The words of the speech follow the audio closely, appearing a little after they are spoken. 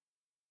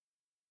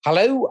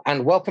Hello,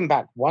 and welcome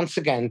back once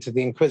again to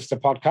the Inquisitor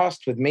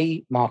podcast with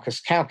me, Marcus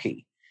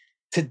Cauchi.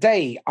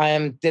 Today, I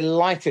am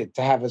delighted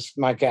to have as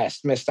my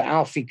guest, Mr.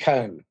 Alfie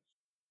Kohn.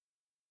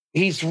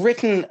 He's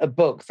written a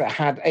book that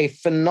had a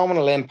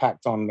phenomenal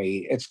impact on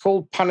me. It's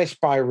called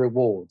Punished by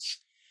Rewards.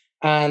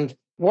 And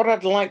what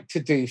I'd like to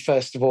do,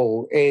 first of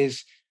all,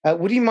 is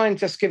would you mind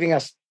just giving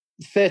us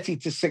 30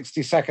 to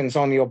 60 seconds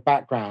on your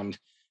background?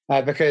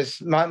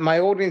 Because my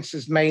audience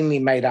is mainly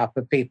made up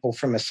of people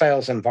from a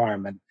sales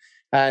environment.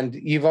 And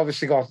you've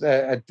obviously got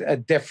a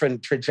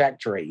different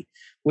trajectory.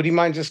 Would you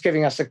mind just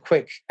giving us a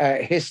quick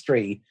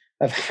history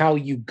of how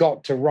you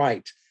got to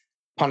write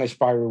Punished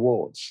by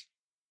Rewards?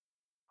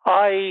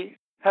 I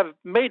have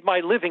made my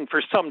living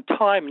for some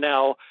time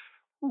now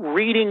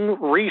reading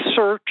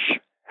research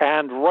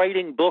and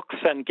writing books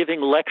and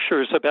giving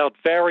lectures about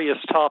various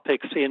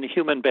topics in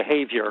human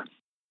behavior,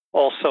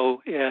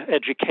 also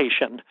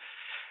education.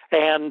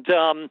 And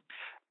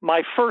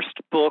my first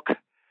book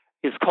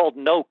is called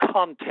No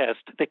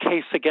Contest, The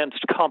Case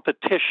Against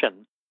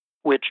Competition,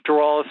 which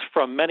draws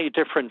from many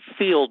different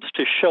fields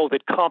to show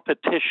that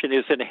competition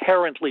is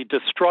inherently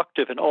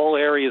destructive in all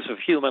areas of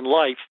human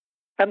life.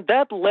 And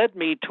that led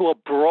me to a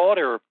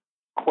broader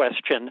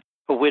question,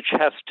 which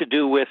has to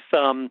do with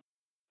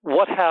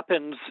what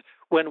happens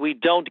when we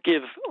don't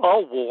give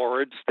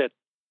awards that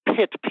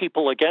pit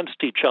people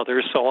against each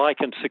other so I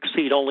can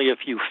succeed only if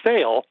you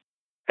fail,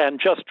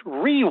 and just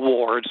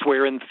rewards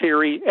where, in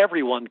theory,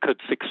 everyone could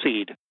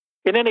succeed.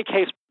 In any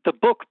case, the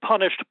book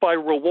Punished by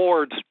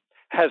Rewards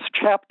has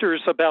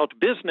chapters about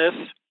business,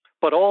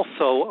 but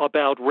also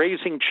about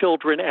raising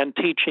children and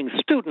teaching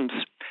students,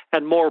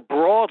 and more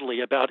broadly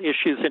about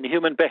issues in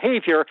human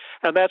behavior.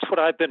 And that's what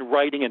I've been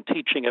writing and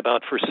teaching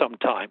about for some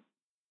time.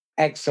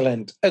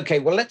 Excellent. Okay,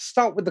 well, let's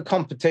start with the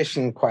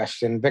competition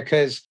question,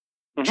 because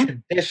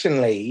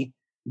traditionally,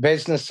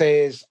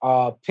 businesses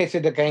are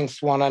pitted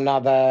against one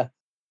another.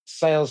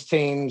 Sales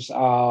teams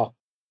are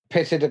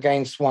pitted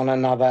against one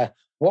another.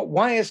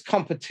 Why is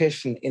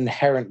competition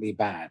inherently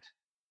bad?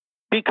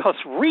 Because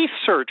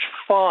research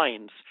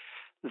finds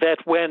that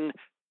when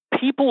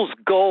people's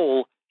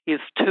goal is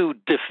to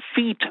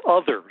defeat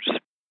others,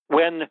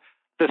 when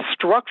the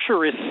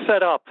structure is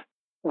set up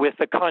with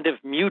a kind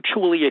of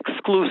mutually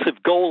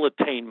exclusive goal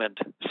attainment,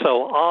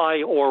 so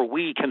I or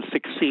we can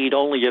succeed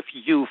only if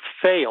you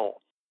fail,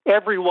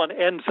 everyone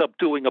ends up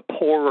doing a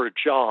poorer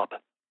job.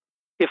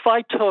 If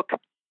I took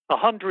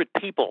 100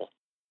 people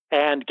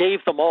and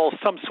gave them all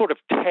some sort of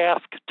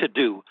task to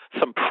do,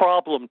 some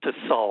problem to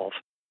solve,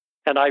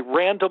 and I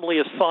randomly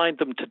assigned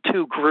them to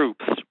two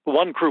groups.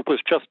 One group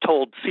was just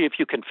told, see if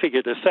you can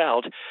figure this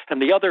out,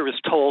 and the other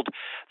is told,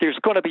 there's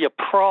going to be a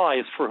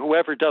prize for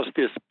whoever does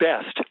this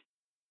best.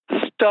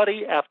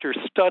 Study after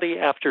study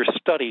after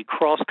study,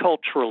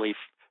 cross-culturally,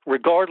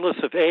 regardless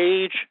of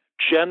age,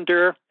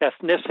 gender,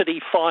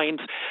 ethnicity,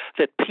 finds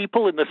that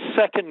people in the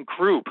second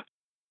group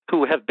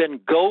who have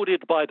been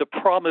goaded by the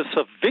promise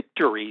of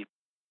victory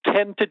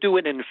tend to do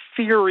an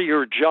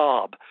inferior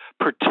job,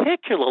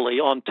 particularly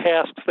on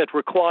tasks that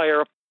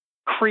require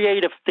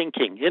creative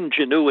thinking,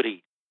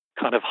 ingenuity,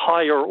 kind of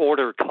higher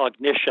order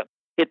cognition.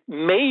 It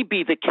may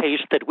be the case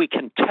that we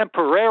can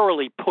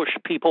temporarily push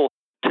people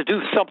to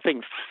do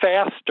something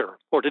faster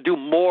or to do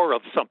more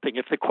of something.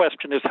 If the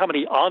question is, how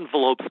many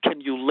envelopes can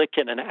you lick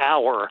in an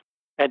hour?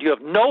 And you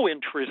have no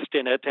interest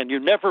in it, and you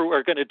never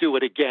are going to do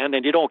it again,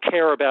 and you don't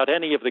care about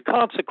any of the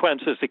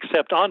consequences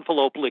except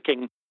envelope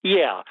licking,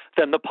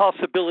 then the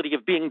possibility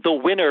of being the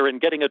winner and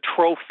getting a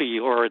trophy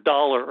or $1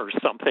 or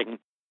something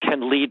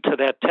can lead to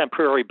that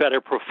temporary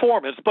better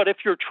performance. But if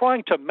you're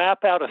trying to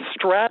map out a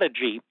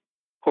strategy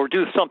or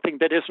do something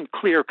that isn't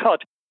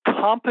clear-cut,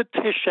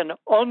 competition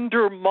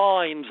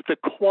undermines the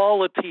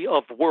quality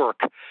of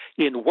work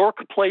in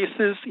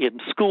workplaces, in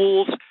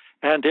schools,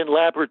 and in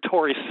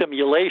laboratory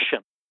simulation.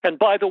 And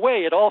by the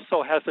way, it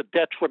also has a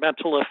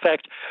detrimental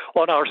effect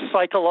on our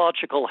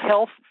psychological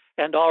health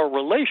and our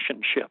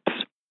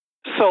relationships.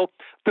 So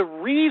the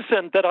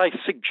reason that I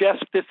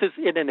suggest this is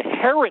an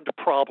inherent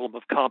problem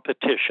of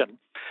competition,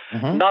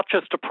 not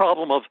just a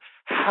problem of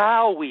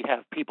how we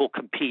have people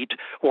compete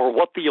or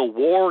what the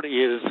award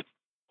is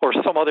or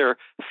some other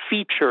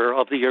feature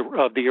of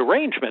the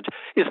arrangement,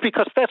 is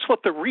because that's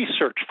what the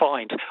research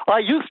finds. I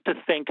used to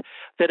think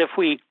that if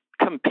we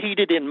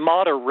competed in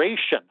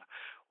moderation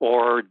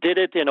or did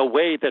it in a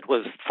way that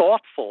was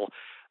thoughtful,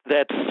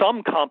 that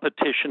some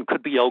competition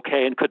could be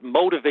okay and could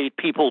motivate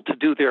people to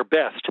do their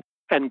best.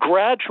 And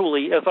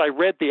gradually, as I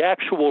read the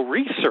actual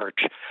research,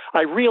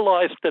 I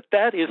realized that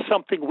that is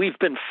something we've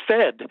been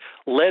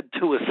led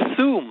to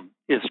assume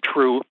is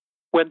true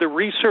when the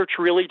research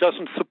really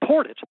doesn't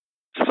support it.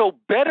 So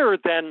better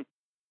than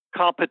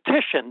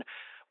competition,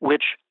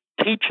 which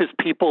teaches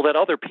people that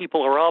other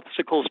people are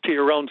obstacles to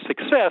your own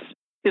success,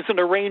 is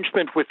an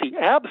arrangement with the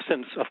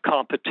absence of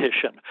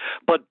competition.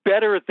 But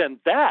better than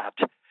that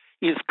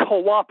is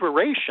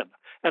cooperation,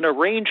 an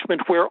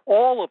arrangement where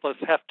all of us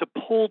have to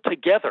pull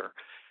together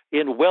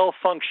in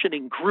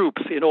well-functioning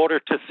groups in order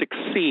to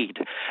succeed.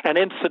 And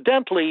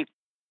incidentally,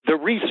 the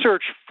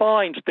research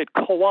finds that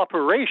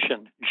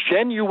cooperation,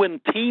 genuine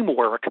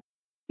teamwork,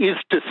 is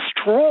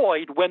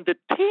destroyed when the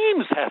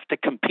teams have to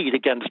compete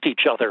against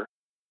each other,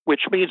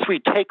 which means we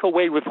take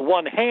away with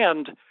one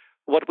hand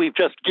what we've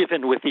just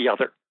given with the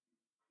other.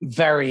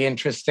 Very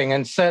interesting.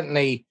 And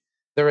certainly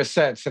the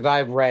research that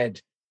I've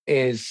read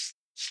is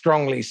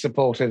strongly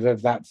supportive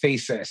of that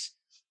thesis.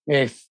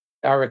 If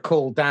I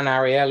recall Dan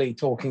Ariely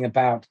talking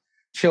about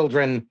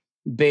children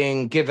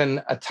being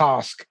given a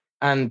task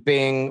and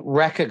being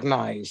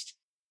recognized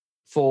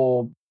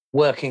for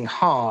working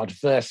hard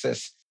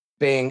versus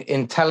being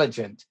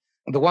intelligent.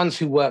 The ones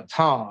who worked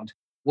hard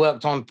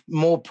worked on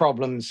more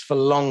problems for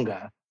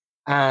longer,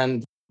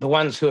 and the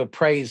ones who are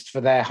praised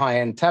for their high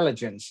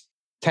intelligence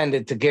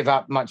tended to give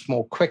up much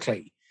more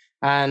quickly.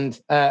 And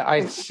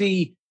I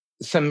see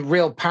some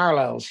real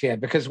parallels here,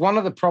 because one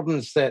of the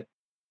problems that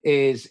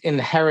is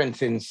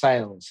inherent in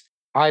sales,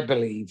 I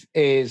believe,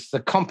 is the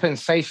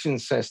compensation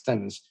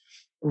systems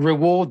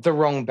reward the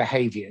wrong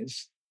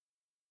behaviors.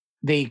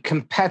 The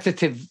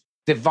competitive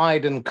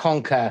divide and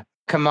conquer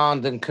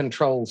command and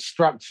control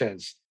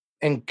structures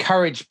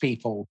encourage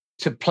people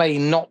to play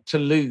not to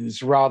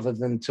lose rather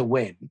than to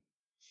win.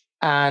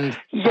 And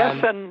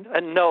yes and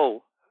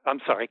no. I'm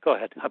sorry. Go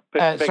ahead.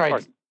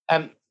 Sorry.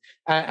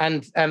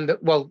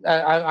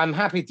 I'm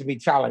happy to be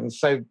challenged,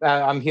 so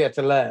I'm here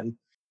to learn.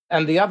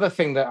 And the other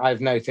thing that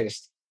I've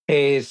noticed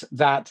is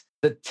that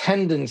the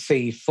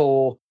tendency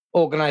for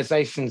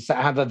organizations that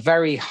have a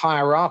very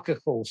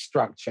hierarchical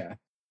structure,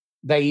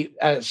 they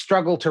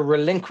struggle to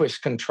relinquish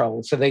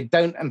control, so they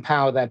don't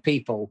empower their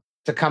people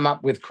to come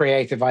up with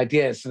creative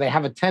ideas. So they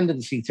have a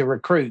tendency to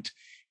recruit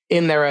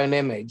in their own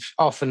image,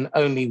 often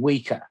only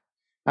weaker.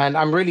 And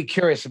I'm really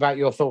curious about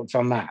your thoughts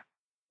on that.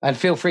 And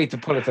feel free to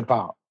pull it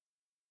apart.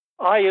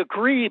 I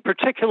agree,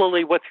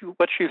 particularly what you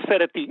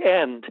said at the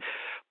end.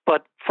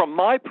 But from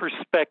my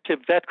perspective,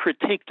 that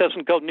critique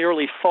doesn't go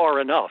nearly far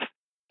enough.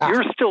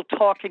 You're still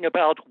talking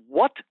about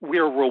what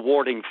we're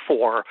rewarding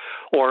for,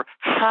 or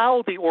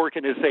how the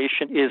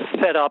organization is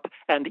set up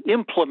and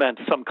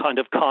implements some kind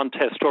of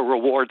contest or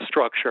reward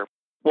structure.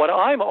 What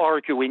I'm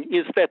arguing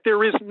is that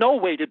there is no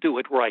way to do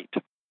it right.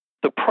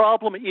 The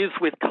problem is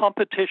with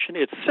competition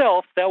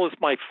itself. That was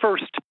my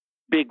first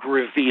big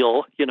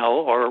reveal,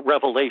 or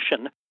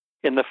revelation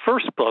in the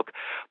first book.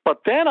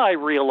 But then I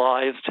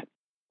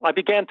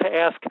began to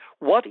ask,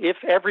 what if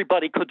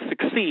everybody could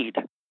succeed?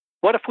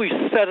 What if we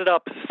set it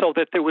up so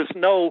that there was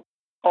no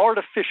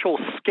artificial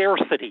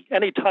scarcity?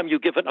 Anytime you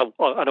give an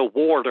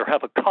award or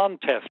have a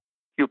contest,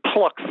 you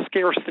pluck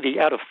scarcity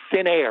out of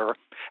thin air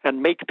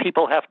and make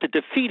people have to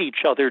defeat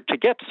each other to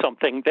get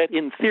something that,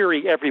 in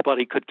theory,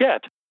 everybody could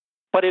get.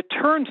 But it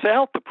turns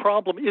out the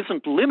problem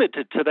isn't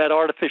limited to that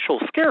artificial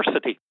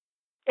scarcity.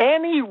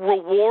 Any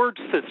reward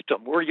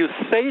system where you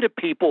say to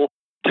people,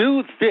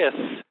 do this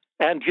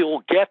and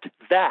you'll get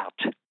that,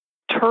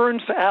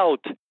 turns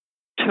out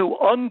to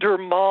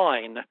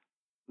undermine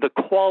the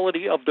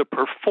quality of the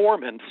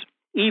performance,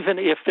 even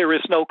if there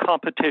is no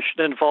competition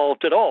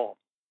involved at all.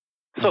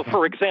 So,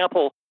 for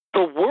example,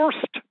 the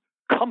worst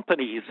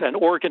companies and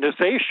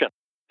organizations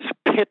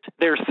pit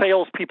their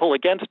salespeople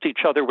against each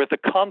other with a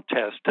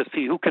contest to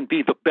see who can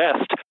be the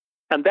best.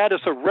 And that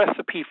is a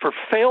recipe for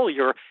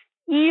failure,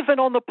 even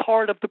on the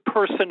part of the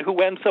person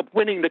who ends up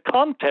winning the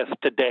contest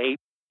today,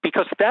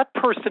 because that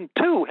person,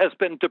 too, has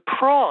been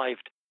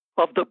deprived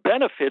of the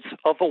benefits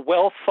of a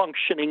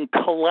well-functioning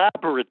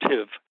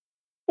collaborative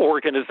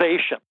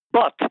organization.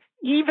 But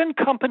even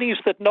companies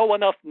that know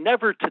enough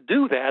never to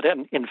do that,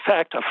 and in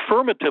fact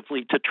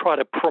affirmatively to try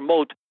to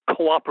promote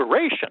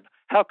cooperation,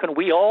 how can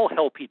we all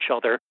help each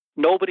other?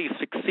 Nobody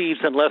succeeds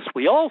unless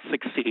we all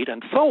succeed,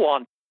 and so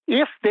on.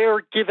 If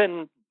they're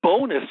given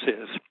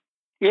bonuses,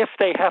 if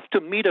they have to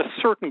meet a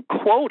certain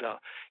quota,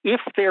 if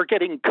they're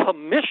getting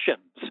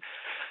commissions,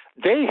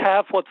 they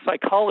have what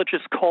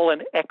psychologists call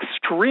an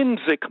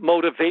extrinsic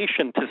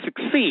motivation to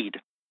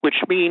succeed,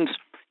 which means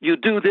you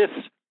do this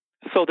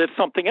so that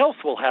something else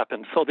will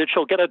happen, so that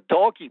you'll get a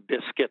doggy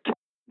biscuit.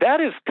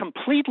 That is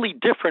completely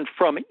different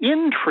from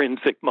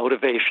intrinsic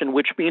motivation,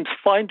 which means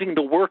finding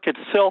the work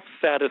itself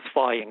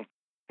satisfying.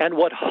 And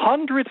what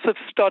hundreds of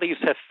studies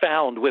have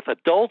found with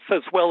adults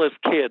as well as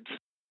kids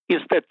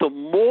is that the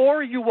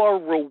more you are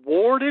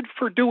rewarded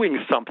for doing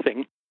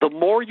something, the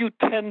more you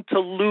tend to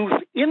lose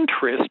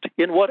interest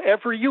in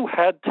whatever you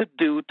had to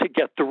do to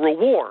get the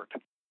reward.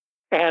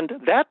 And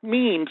that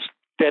means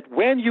that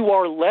when you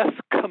are less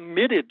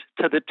committed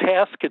to the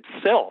task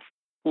itself,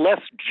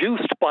 less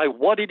juiced by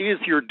what it is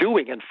you're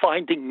doing and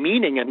finding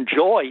meaning and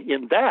joy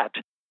in that,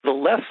 the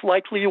less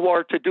likely you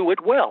are to do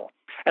it well.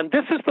 And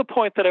this is the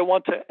point that I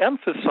want to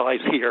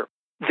emphasize here.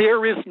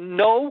 There is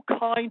no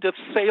kind of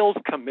sales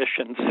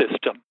commission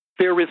system.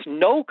 There is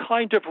no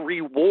kind of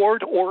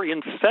reward or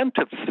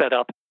incentive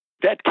setup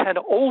that can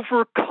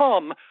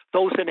overcome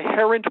those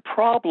inherent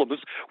problems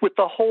with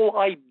the whole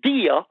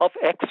idea of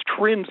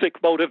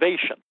extrinsic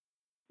motivation.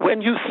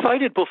 When you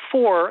cited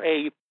before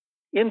a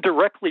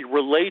indirectly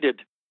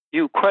related,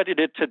 you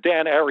credited to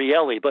Dan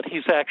Ariely, but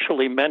he's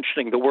actually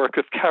mentioning the work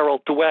of Carol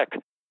Dweck,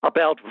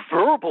 about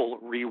verbal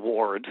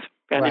rewards.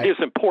 And Right. it is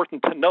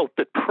important to note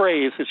that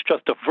praise is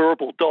just a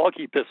verbal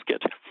doggy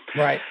biscuit.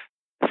 Right.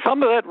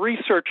 Some of that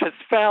research has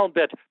found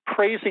that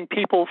praising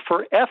people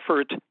for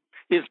effort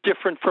is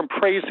different from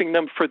praising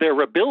them for their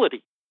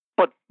ability.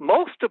 But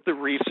most of the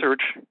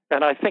research,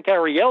 and I think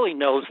Ariely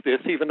knows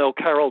this, even though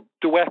Carol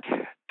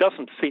Dweck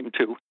doesn't seem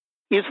to,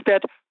 is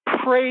that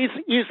praise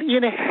is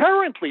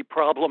inherently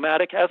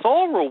problematic, as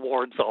all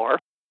rewards are.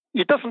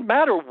 It doesn't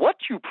matter what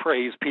you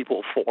praise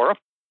people for.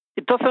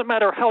 It doesn't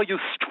matter how you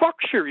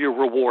structure your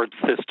reward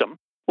system.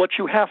 What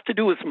you have to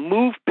do is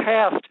move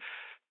past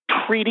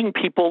treating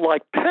people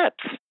like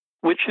pets,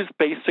 which is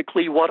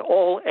basically what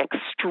all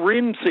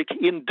extrinsic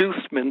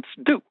inducements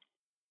do.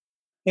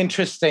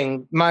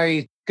 Interesting.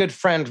 My good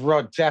friend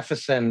Rod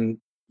Jefferson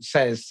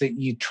says that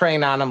you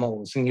train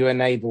animals and you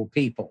enable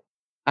people.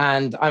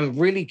 And I'm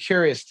really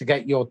curious to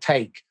get your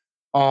take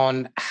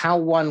on how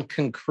one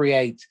can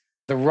create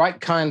the right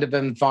kind of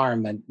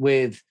environment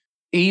with,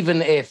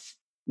 even if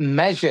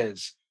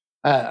measures,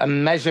 a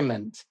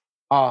measurement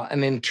are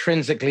an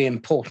intrinsically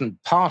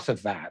important part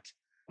of that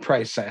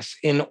process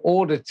in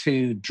order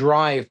to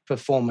drive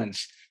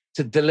performance,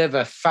 to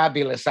deliver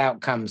fabulous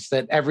outcomes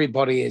that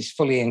everybody is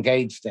fully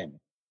engaged in.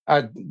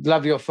 I'd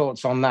love your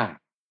thoughts on that.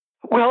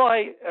 Well,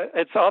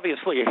 it's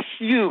obviously a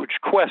huge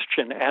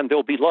question, and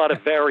there'll be a lot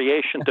of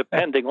variation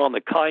depending on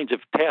the kinds of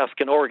task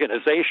and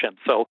organization.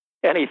 So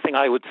anything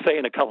I would say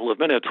in a couple of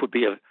minutes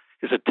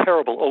is a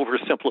terrible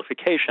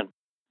oversimplification.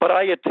 But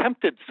I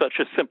attempted such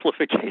a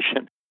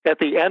simplification at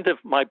the end of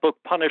my book,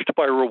 Punished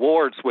by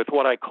Rewards, with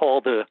what I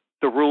call the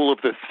rule of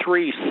the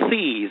 3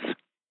 C's,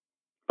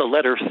 the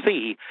letter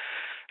C.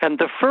 And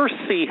the first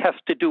C has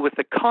to do with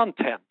the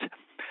content.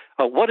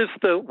 What is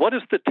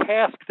the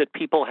task that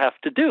people have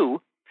to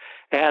do?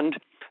 And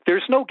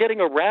there's no getting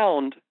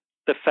around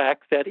the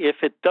fact that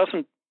if it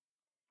doesn't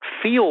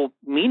feel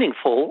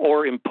meaningful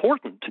or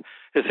important,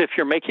 as if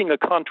you're making a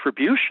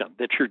contribution,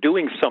 that you're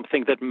doing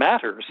something that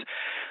matters,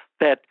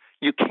 that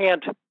you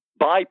can't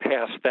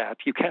bypass that.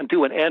 You can't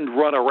do an end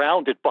run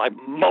around it by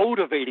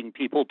motivating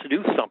people to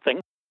do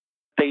something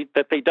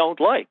that they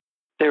don't like.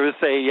 There was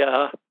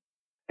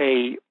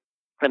an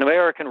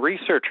American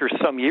researcher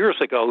some years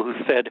ago who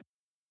said,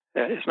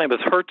 his name is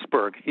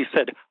Hertzberg, he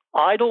said,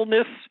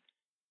 idleness,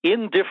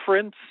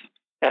 indifference,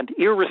 and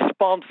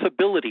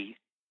irresponsibility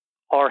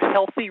are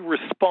healthy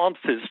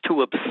responses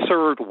to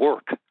absurd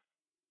work.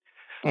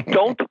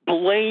 Don't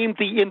blame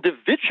the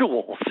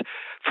individuals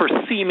for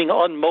seeming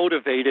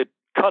unmotivated,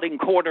 cutting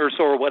corners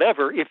or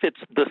whatever, if it's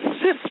the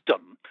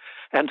system,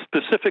 and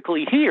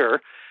specifically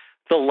here,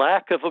 the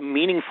lack of a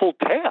meaningful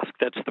task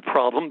that's the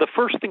problem. The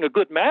first thing a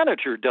good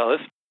manager does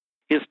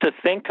is to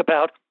think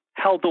about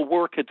how the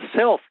work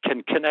itself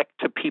can connect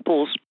to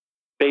people's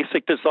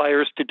basic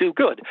desires to do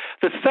good.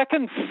 The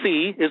second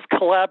C is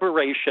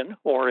collaboration,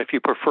 or if you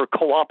prefer,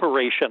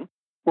 cooperation,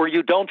 where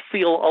you don't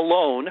feel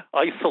alone,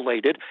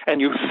 isolated, and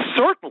you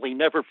certainly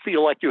never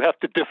feel like you have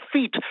to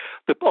defeat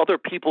the other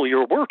people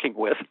you're working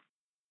with,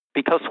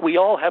 because we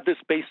all have this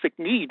basic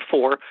need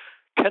for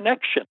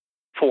connection,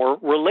 for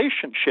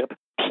relationship,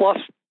 plus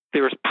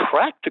there's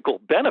practical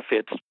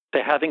benefits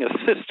to having a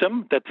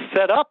system that's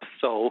set up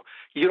so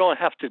you don't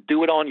have to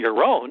do it on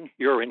your own.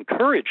 You're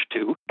encouraged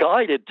to,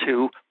 guided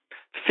to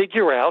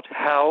figure out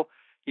how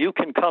you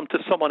can come to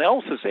someone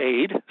else's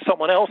aid.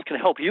 Someone else can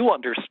help you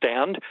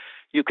understand.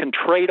 You can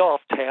trade off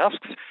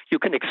tasks. You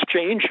can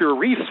exchange your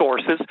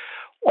resources.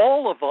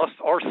 All of us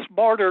are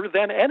smarter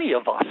than any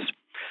of us.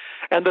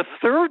 And the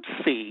third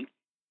C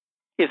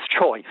is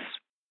choice.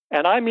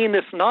 And I mean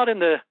this not in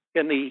the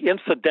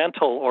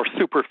incidental or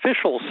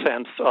superficial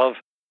sense of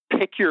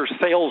pick your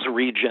sales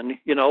region,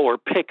 or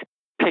pick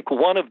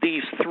one of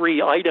these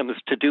 3 items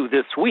to do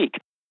this week.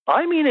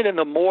 I mean it in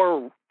the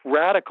more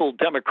radical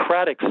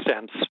democratic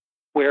sense,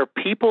 where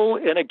people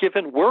in a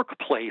given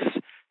workplace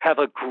have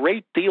a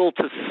great deal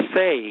to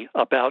say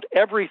about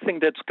everything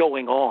that's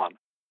going on,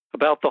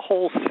 about the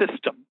whole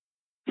system,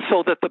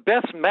 so that the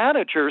best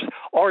managers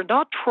are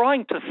not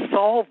trying to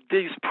solve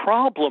these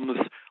problems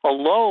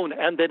alone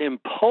and then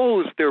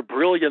impose their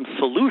brilliant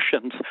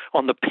solutions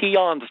on the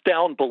peons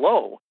down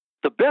below.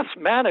 The best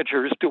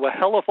managers do a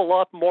hell of a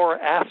lot more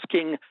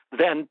asking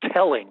than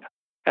telling.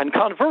 And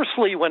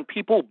conversely, when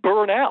people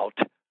burn out,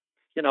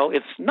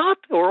 it's not,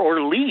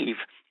 or leave,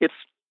 it's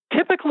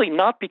typically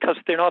not because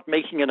they're not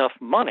making enough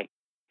money.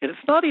 And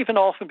it's not even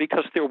often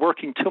because they're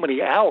working too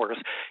many hours.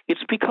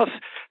 It's because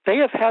they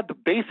have had the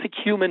basic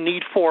human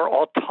need for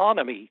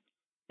autonomy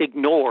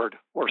ignored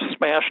or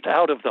smashed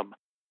out of them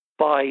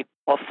by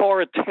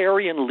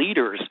authoritarian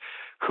leaders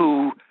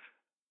who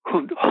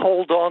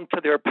hold on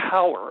to their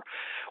power.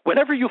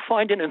 Whenever you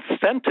find an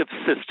incentive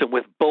system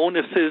with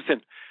bonuses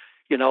and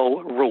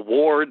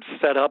rewards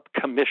set up,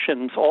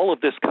 commissions, all of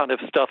this kind of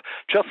stuff,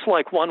 just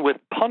like one with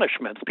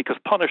punishments, because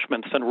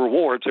punishments and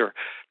rewards are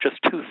just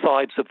 2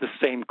 sides of the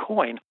same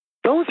coin.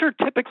 Those are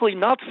typically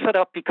not set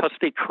up because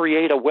they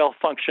create a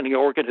well-functioning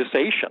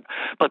organization,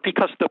 but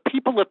because the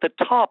people at the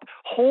top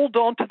hold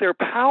on to their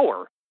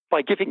power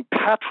by giving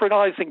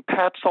patronizing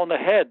pats on the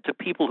head to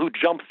people who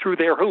jump through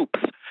their hoops.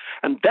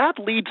 And that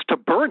leads to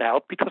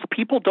burnout because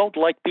people don't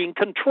like being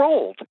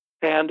controlled.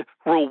 And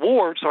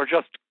rewards are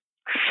just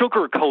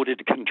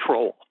sugar-coated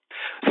control.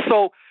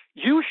 So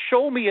you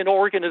show me an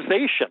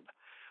organization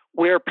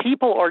where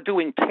people are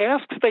doing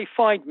tasks they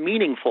find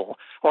meaningful,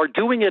 are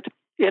doing it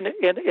in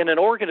an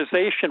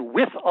organization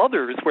with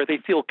others where they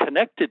feel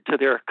connected to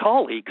their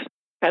colleagues,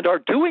 and are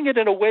doing it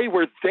in a way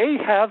where they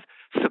have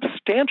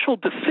substantial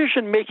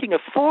decision-making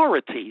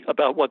authority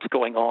about what's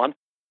going on.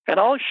 And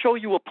I'll show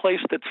you a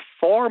place that's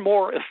far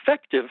more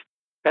effective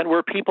and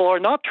where people are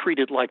not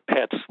treated like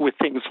pets with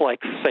things like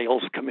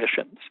sales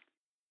commissions.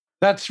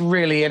 That's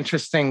really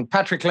interesting.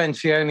 Patrick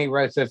Lencioni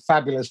wrote a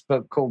fabulous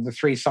book called The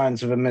Three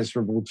Signs of a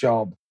Miserable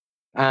Job.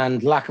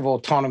 And lack of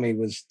autonomy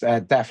was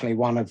definitely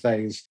one of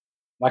those.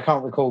 I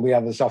can't recall the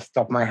others off the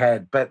top of my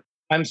head, but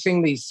I'm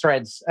seeing these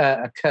threads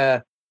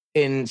occur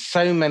in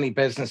so many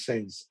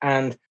businesses.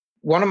 And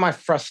one of my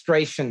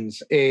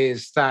frustrations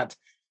is that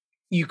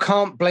you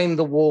can't blame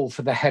the wall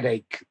for the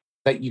headache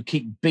that you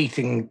keep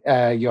beating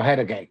your head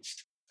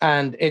against.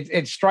 And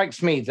it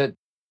strikes me that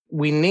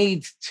we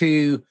need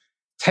to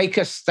take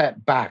a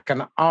step back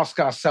and ask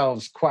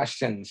ourselves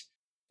questions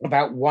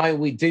about why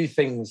we do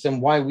things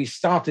and why we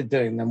started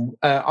doing them.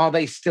 Are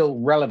they still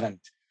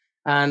relevant?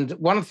 And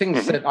one of the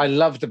things that I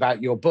loved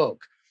about your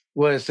book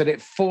was that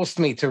it forced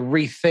me to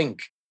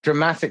rethink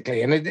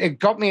dramatically. And it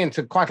got me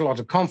into quite a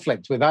lot of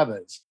conflict with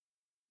others.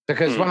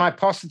 Because when I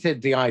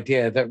posited the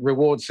idea that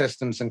reward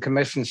systems and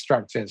commission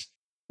structures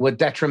were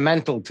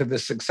detrimental to the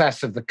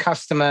success of the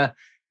customer,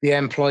 the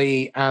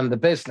employee, and the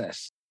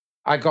business,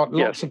 I got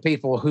lots of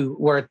people who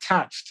were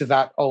attached to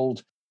that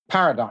old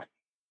paradigm.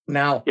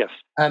 Now,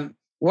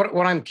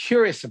 what I'm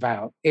curious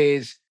about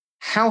is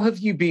how have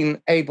you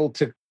been able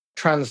to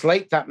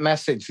translate that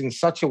message in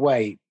such a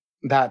way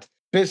that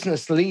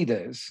business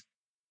leaders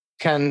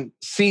can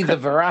see the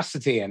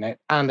veracity in it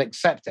and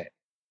accept it?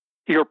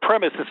 Your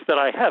premise is that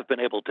I have been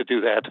able to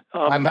do that.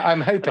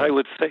 I'm hoping. I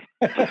would say.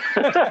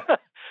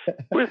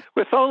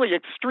 with only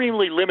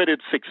extremely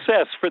limited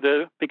success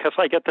because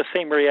I get the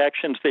same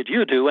reactions that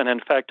you do. And in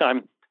fact,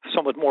 I'm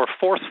somewhat more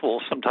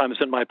forceful sometimes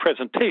in my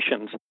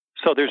presentations.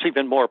 So there's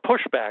even more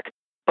pushback.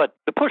 But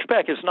the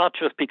pushback is not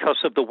just because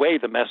of the way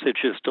the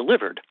message is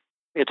delivered.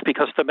 It's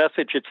because the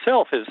message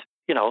itself is,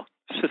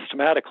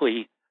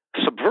 systematically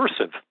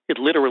subversive. It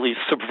literally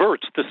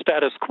subverts the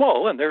status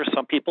quo. And there are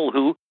some people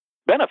who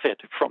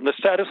benefit from the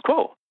status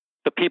quo.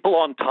 The people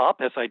on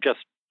top, as I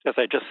just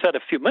said a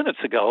few minutes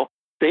ago,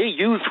 they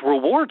use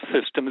reward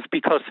systems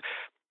because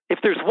if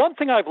there's one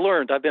thing I've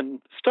learned, I've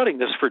been studying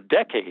this for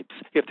decades,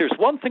 if there's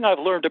one thing I've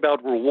learned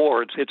about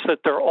rewards, it's that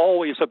they're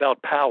always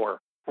about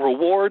power.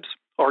 Rewards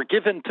are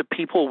given to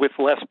people with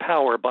less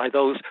power by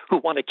those who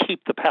want to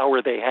keep the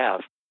power they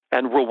have.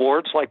 And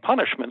rewards, like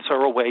punishments,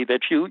 are a way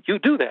that you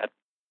do that.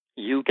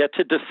 You get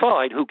to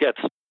decide who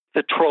gets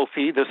the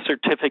trophy, the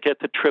certificate,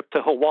 the trip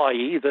to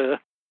Hawaii, the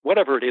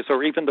whatever it is,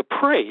 or even the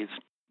praise.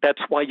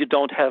 That's why you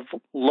don't have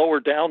lower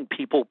down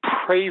people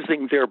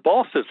praising their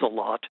bosses a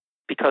lot,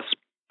 because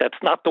that's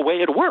not the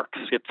way it works.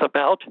 It's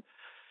about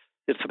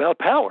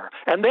power.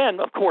 And then,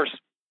 of course,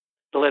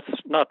 let's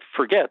not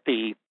forget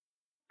the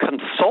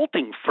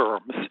consulting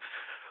firms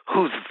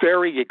whose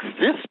very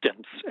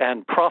existence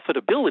and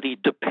profitability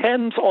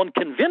depends on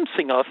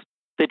convincing us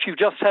that you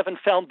just haven't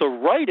found the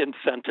right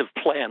incentive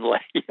plan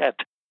yet.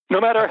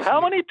 No matter how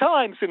many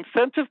times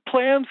incentive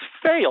plans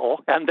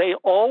fail, and they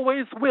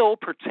always will,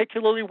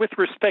 particularly with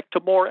respect to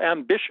more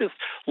ambitious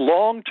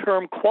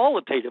long-term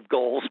qualitative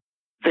goals,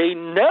 they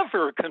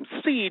never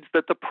concede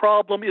that the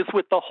problem is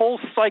with the whole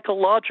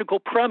psychological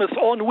premise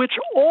on which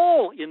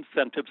all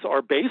incentives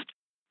are based,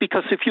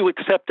 because if you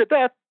accepted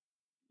that,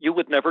 you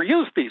would never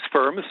use these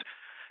firms.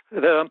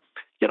 That's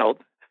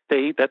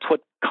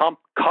what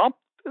comp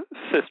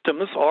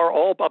systems are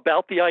all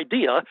about, the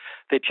idea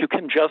that you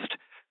can just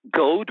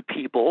goad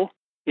people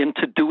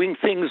into doing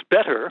things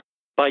better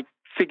by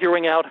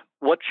figuring out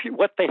what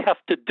they have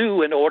to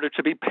do in order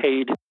to be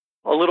paid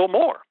a little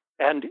more.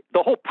 And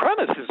the whole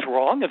premise is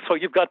wrong, and so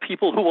you've got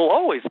people who will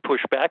always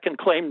push back and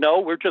claim,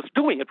 no, we're just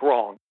doing it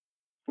wrong.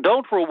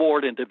 Don't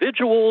reward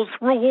individuals,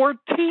 reward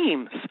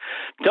teams.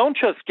 Don't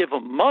just give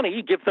them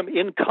money, give them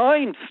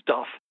in-kind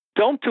stuff.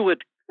 Don't do it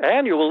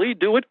annually,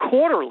 do it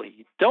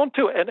quarterly. Don't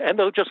do it, and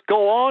they'll just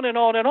go on and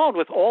on and on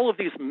with all of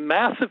these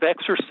massive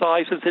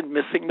exercises in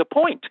missing the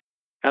point.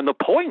 And the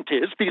point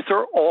is, these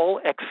are all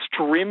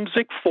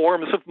extrinsic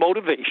forms of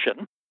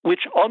motivation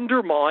which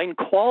undermine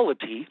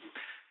quality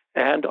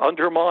and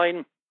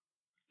undermine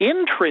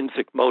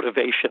intrinsic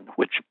motivation,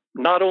 which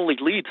not only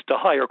leads to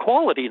higher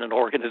quality in an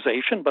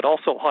organization, but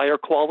also higher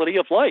quality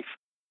of life.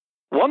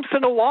 Once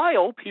in a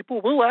while,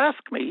 people will ask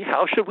me,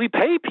 how should we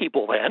pay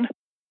people then?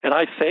 And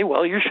I say,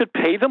 well, you should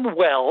pay them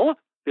well.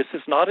 This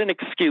is not an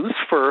excuse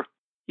for,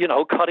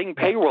 cutting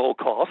payroll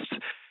costs.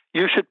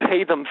 You should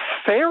pay them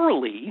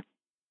fairly,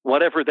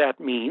 whatever that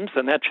means,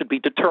 and that should be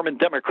determined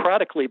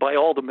democratically by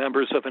all the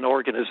members of an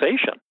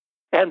organization.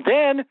 And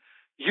then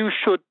you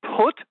should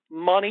put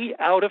money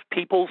out of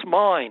people's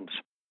minds.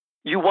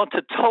 You want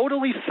to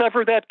totally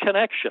sever that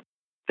connection.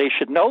 They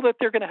should know that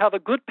they're going to have a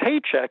good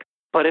paycheck.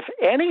 But if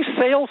any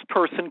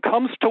salesperson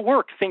comes to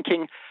work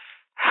thinking,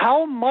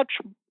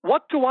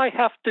 what do I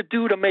have to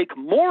do to make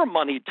more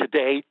money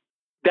today?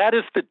 That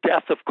is the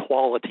death of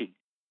quality.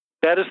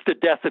 That is the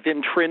death of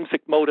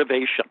intrinsic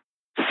motivation.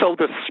 So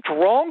the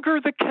stronger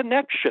the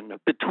connection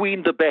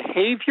between the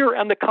behavior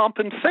and the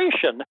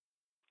compensation,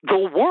 the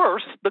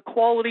worse the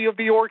quality of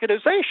the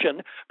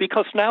organization,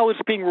 because now it's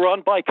being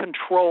run by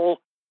control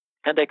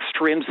and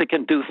extrinsic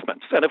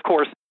inducements. And of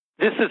course,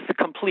 this is the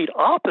complete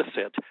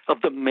opposite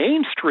of the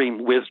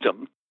mainstream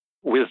wisdom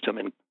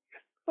in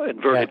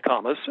inverted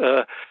commas,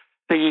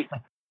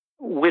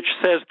 which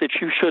says that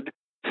you should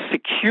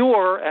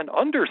secure and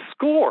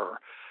underscore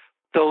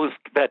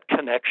that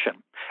connection.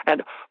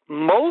 And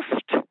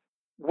most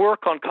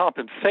work on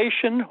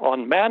compensation,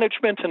 on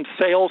management and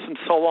sales and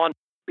so on,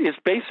 is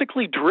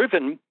basically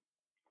driven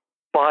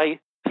by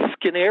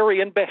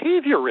Skinnerian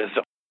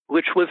behaviorism,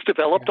 which was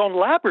developed on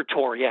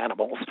laboratory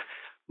animals.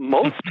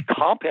 Most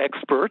comp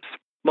experts,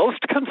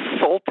 most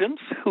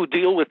consultants who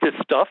deal with this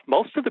stuff,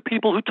 most of the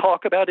people who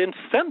talk about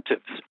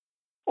incentives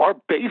are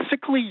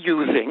basically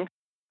using,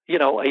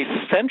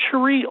 a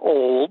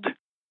century-old,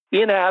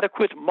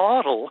 inadequate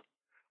model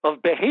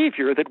of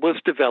behavior that was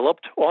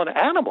developed on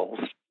animals,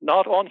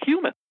 not on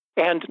humans.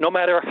 And no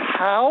matter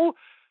how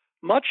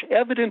much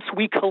evidence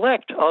we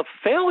collect of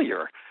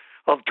failure,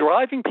 of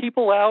driving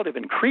people out, of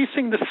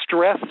increasing the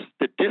stress,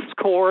 the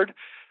discord,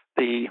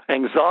 the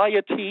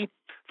anxiety,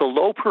 the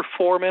low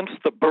performance,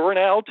 the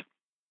burnout,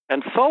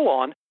 and so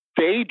on,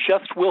 they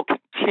just will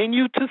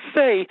continue to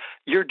say,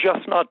 you're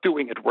just not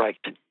doing it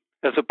right,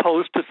 as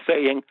opposed to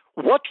saying,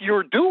 what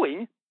you're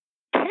doing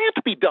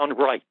can't be done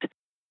right.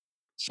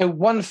 So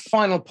one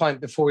final point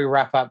before we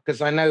wrap up,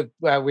 because I know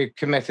we've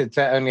committed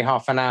to only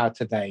half an hour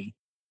today.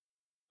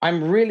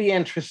 I'm really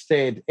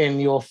interested in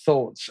your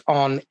thoughts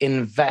on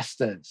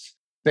investors,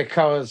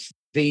 because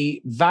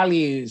the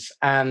values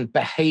and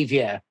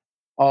behavior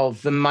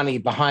of the money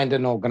behind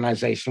an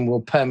organization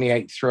will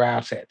permeate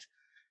throughout it.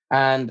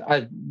 And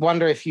I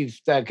wonder if you've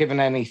given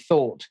any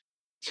thought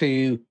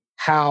to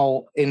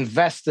how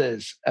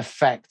investors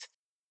affect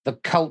the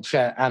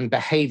culture and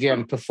behavior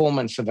and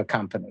performance of a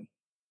company.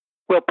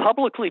 Well,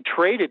 publicly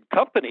traded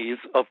companies,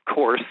 of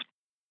course,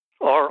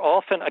 are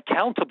often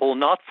accountable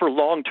not for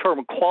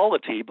long-term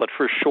quality, but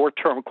for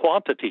short-term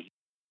quantity.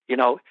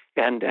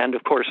 And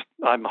of course,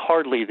 I'm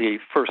hardly the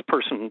first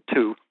person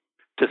to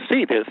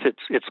see this.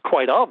 It's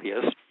quite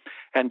obvious,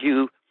 and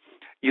you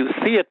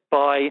see it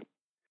by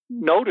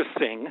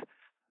noticing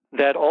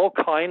that all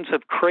kinds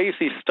of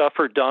crazy stuff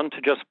are done to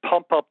just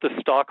pump up the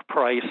stock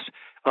price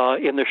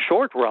in the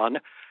short run,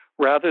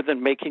 rather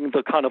than making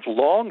the kind of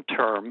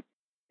long-term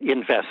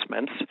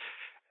investments,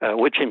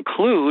 which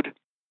include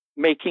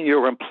making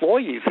your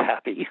employees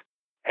happy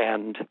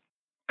and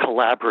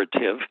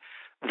collaborative,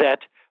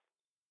 that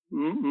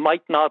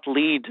might not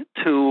lead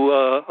to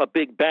a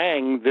big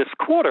bang this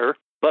quarter,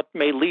 but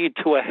may lead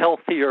to a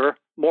healthier,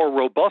 more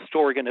robust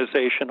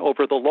organization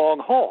over the long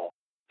haul.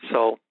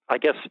 So I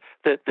guess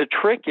the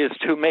trick is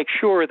to make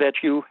sure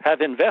that you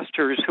have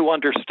investors who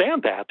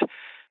understand that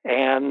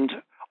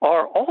and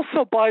are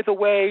also, by the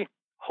way,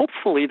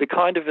 hopefully the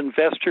kind of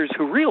investors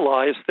who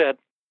realize that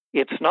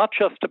it's not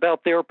just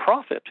about their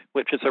profit,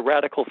 which is a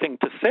radical thing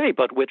to say,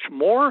 but which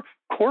more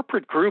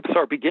corporate groups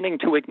are beginning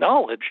to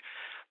acknowledge,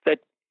 that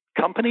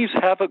companies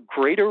have a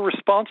greater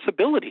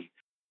responsibility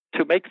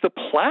to make the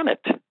planet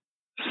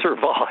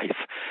survive,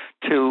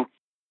 to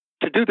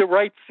do the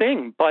right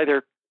thing by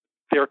their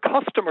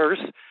customers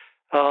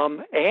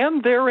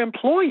and their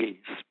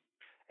employees,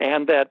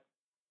 and that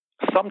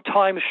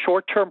sometimes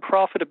short-term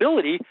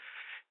profitability,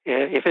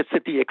 if it's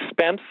at the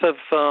expense of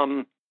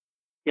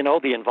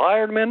the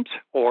environment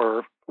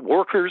or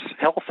workers'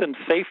 health and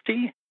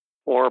safety,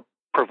 or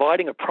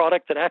providing a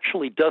product that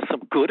actually does some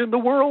good in the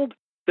world,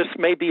 this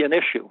may be an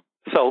issue.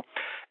 So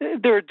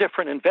there are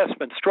different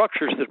investment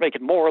structures that make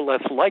it more or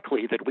less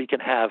likely that we can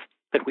have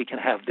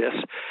this.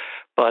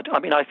 But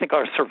I think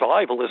our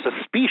survival as a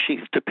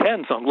species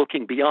depends on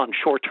looking beyond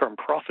short-term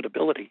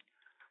profitability.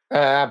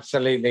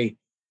 Absolutely.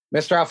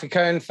 Mr. Alfie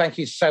Kohn, thank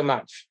you so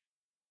much.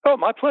 Oh,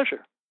 my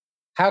pleasure.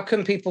 How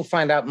can people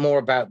find out more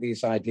about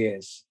these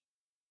ideas?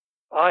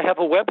 I have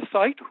a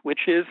website,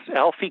 which is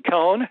Alfie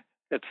Kohn.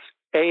 It's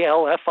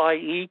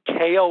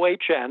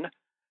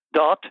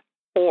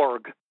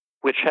ALFIEKOHN.org,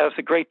 which has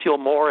a great deal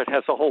more. It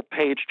has a whole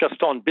page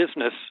just on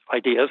business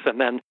ideas,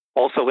 and then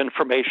also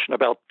information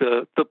about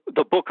the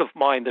book of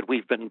mine that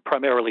we've been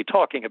primarily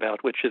talking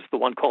about, which is the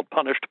one called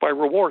Punished by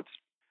Rewards.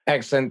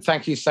 Excellent.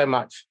 Thank you so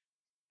much.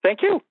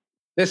 Thank you.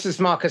 This is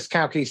Marcus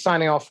Cauchi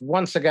signing off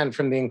once again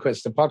from the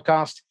Inquisitor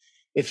podcast.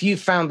 If you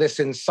found this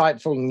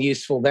insightful and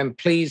useful, then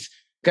please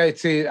go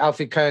to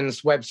Alfie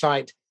Kohn's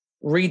website,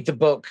 read the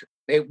book.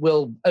 It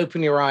will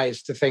open your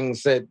eyes to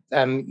things that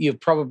you've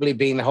probably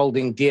been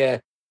holding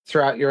dear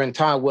throughout your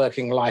entire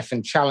working life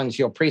and challenge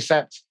your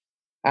precepts.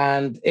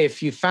 And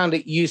if you found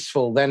it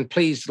useful, then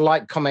please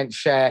like, comment,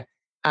 share,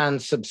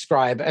 and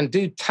subscribe. And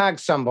do tag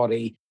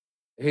somebody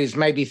who's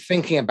maybe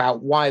thinking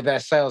about why their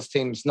sales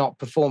team's not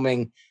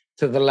performing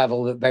to the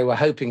level that they were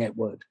hoping it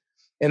would.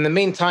 In the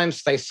meantime,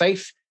 stay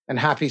safe and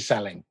happy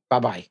selling.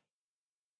 Bye-bye.